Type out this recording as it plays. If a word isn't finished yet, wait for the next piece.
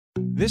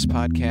This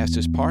podcast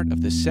is part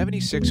of the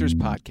 76ers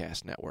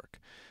Podcast Network.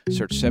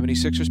 Search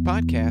 76ers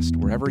Podcast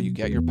wherever you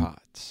get your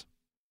pods.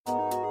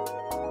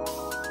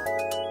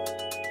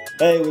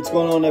 Hey, what's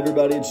going on,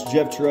 everybody? It's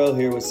Jeff Terrell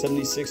here with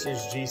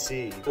 76ers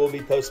GC. We'll be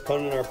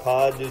postponing our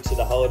pod due to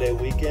the holiday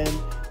weekend.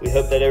 We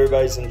hope that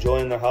everybody's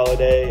enjoying their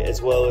holiday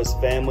as well as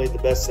family the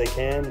best they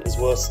can, as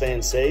well as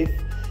staying safe.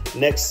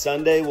 Next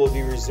Sunday, we'll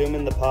be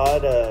resuming the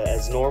pod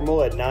as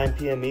normal at 9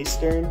 p.m.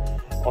 Eastern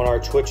on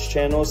our Twitch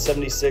channel,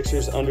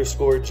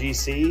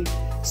 76ers_GC.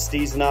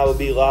 Steez and I will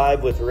be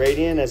live with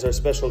Radiant as our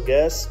special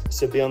guest,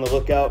 so be on the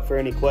lookout for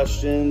any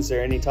questions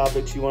or any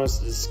topics you want us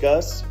to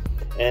discuss.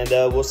 And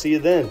we'll see you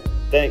then.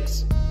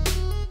 Thanks.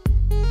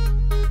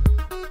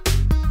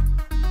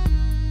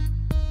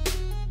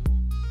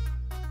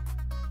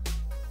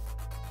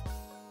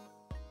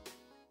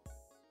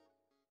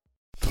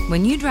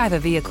 When you drive a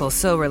vehicle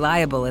so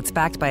reliable it's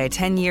backed by a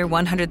 10-year,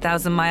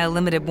 100,000-mile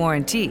limited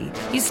warranty,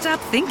 you stop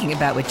thinking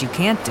about what you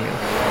can't do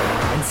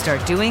and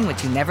start doing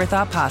what you never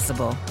thought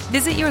possible.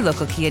 Visit your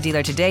local Kia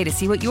dealer today to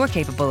see what you're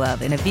capable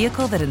of in a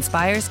vehicle that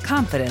inspires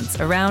confidence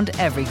around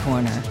every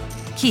corner.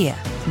 Kia,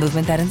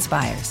 movement that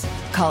inspires.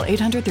 Call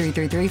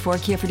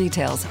 800-333-4KIA for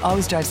details.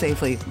 Always drive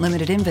safely.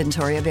 Limited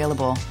inventory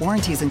available.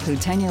 Warranties include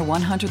 10-year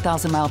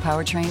 100,000-mile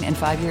powertrain and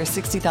 5-year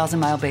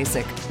 60,000-mile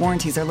basic.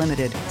 Warranties are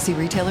limited. See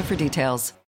retailer for details.